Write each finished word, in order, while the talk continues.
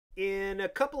In a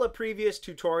couple of previous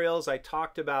tutorials, I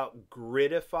talked about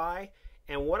Gridify,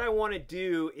 and what I want to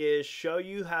do is show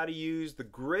you how to use the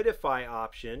Gridify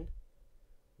option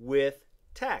with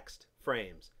text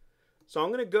frames. So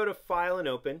I'm going to go to File and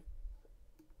Open.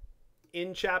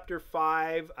 In Chapter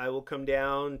 5, I will come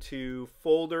down to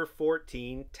Folder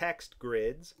 14, Text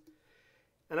Grids,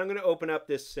 and I'm going to open up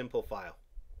this simple file.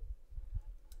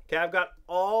 Okay, I've got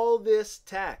all this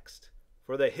text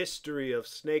for the history of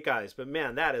snake eyes, but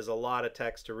man, that is a lot of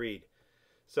text to read.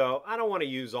 So I don't want to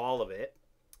use all of it.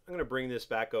 I'm going to bring this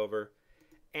back over,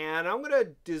 and I'm going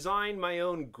to design my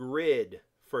own grid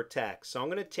for text. So I'm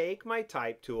going to take my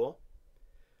type tool.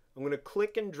 I'm going to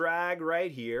click and drag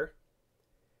right here.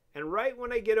 And right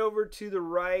when I get over to the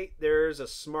right, there's a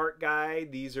smart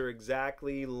guide. These are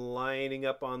exactly lining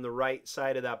up on the right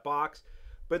side of that box.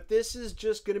 But this is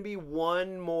just going to be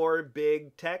one more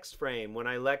big text frame when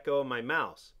I let go of my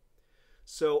mouse.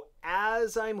 So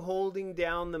as I'm holding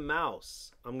down the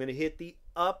mouse, I'm going to hit the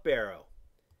up arrow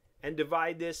and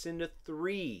divide this into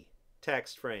 3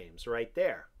 text frames right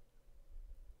there.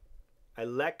 I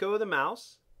let go of the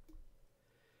mouse.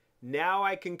 Now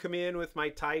I can come in with my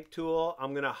type tool.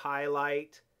 I'm going to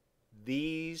highlight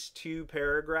these 2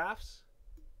 paragraphs,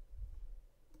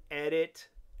 edit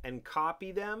and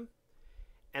copy them.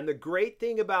 And the great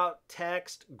thing about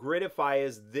text Gridify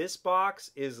is this box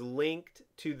is linked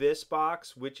to this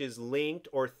box, which is linked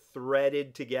or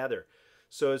threaded together.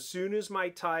 So as soon as my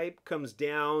type comes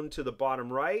down to the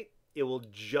bottom right, it will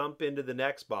jump into the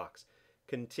next box,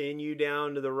 continue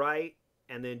down to the right,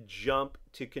 and then jump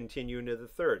to continue into the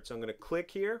third. So I'm going to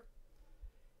click here,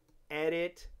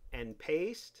 edit and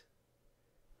paste,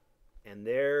 and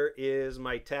there is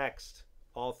my text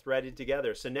all threaded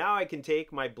together. So now I can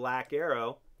take my black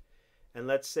arrow, and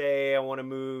let's say I want to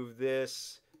move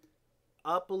this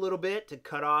up a little bit to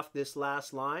cut off this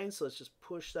last line. So let's just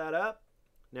push that up.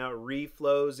 Now it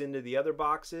reflows into the other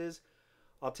boxes.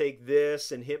 I'll take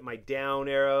this and hit my down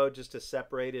arrow just to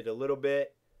separate it a little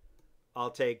bit.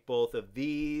 I'll take both of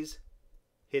these,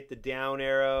 hit the down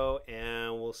arrow,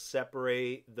 and we'll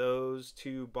separate those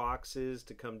 2 boxes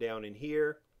to come down in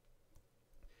here.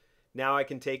 Now I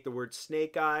can take the word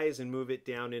snake eyes and move it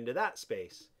down into that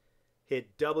space.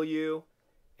 Hit W,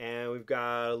 and we've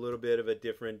got a little bit of a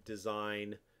different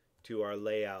design to our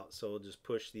layout. So we'll just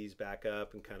push these back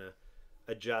up and kind of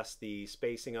adjust the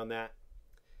spacing on that.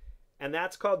 And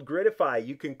that's called Gridify.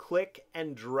 You can click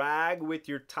and drag with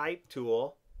your type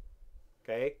tool.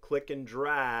 Okay, click and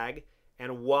drag,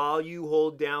 and while you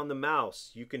hold down the mouse,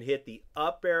 you can hit the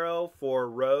up arrow for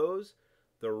rows,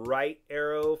 the right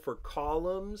arrow for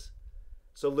columns.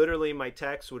 So literally my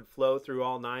text would flow through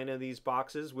all 9 of these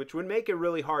boxes, which would make it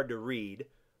really hard to read,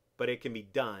 but it can be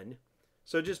done.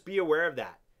 So just be aware of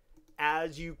that.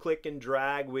 As you click and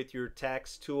drag with your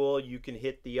text tool, you can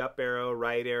hit the up arrow,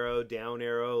 right arrow, down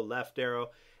arrow, left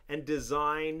arrow, and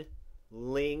design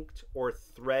linked or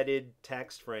threaded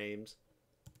text frames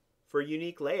for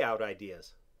unique layout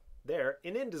ideas there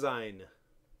in InDesign.